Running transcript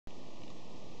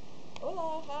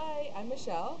Hola, hi, I'm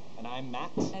Michelle, And I'm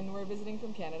Matt. and we're visiting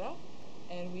from Canada.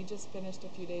 And we just finished a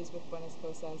few days with Buenas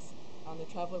Cosas on the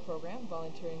Traveler program,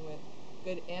 volunteering with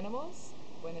Good Animals,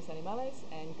 Buenos Animales,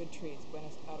 and Good Trees,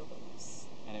 Buenos Arbos.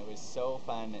 And it was so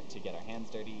fun to get our hands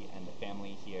dirty, and the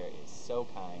family here is so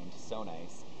kind, so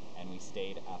nice. And we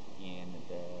stayed up in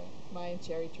Mayan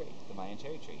cherry tree. the Mayan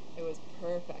cherry tree. It was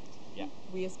perfect. Yeah.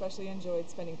 We especially enjoyed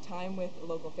spending time with a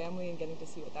local family and getting to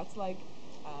see what that's like,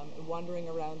 wandering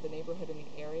around the neighborhood in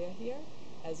the area here,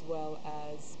 as well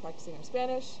as practicing our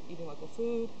Spanish, eating local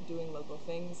food, doing local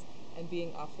things, and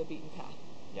being off the beaten path.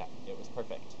 Yeah, it was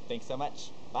perfect. Thanks so much.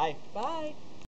 Bye. Bye!